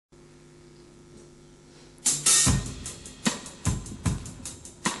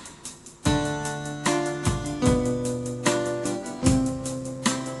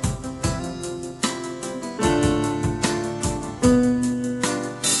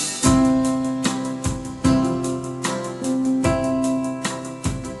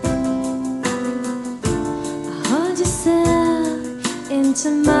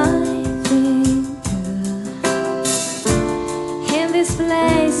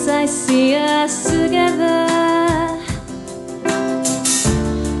Yes, I see us together.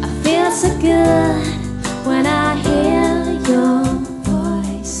 I feel so good when I hear your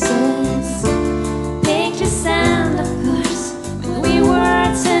voices. Picture sound, of course, when we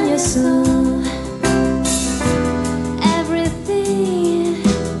words in your soul. Everything,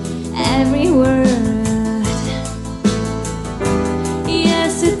 every word.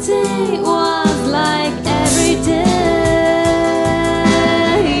 Yesterday was like every day.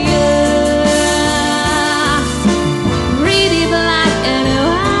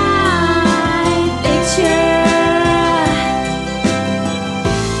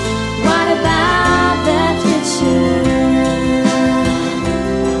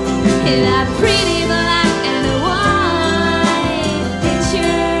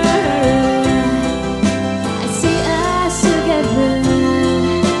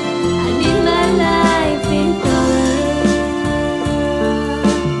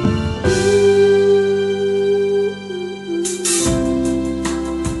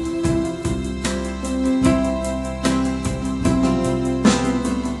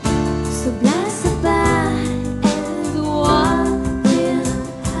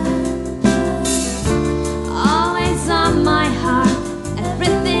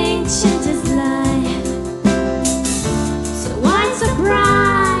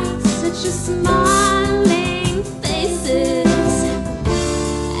 Smiling faces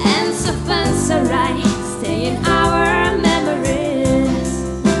and so fun, so right, stay in our memories.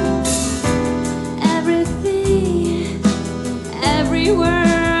 Everything, every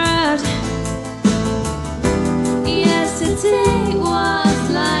word. Yesterday was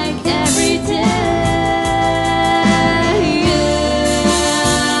like every day.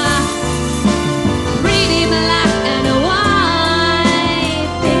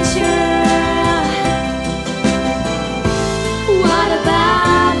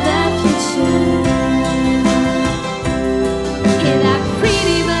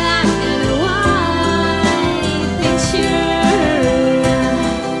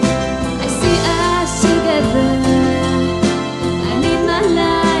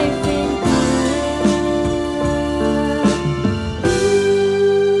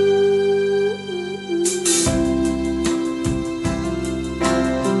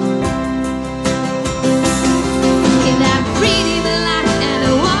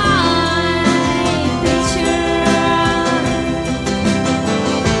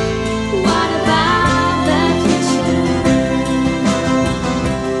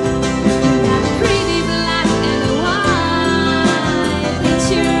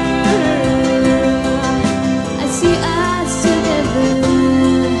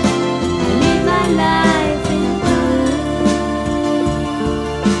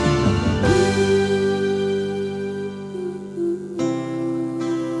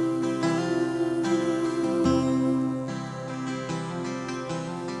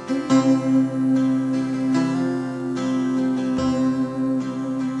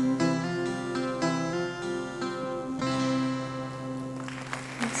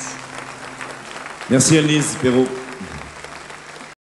 Merci à Lyse, Peraud.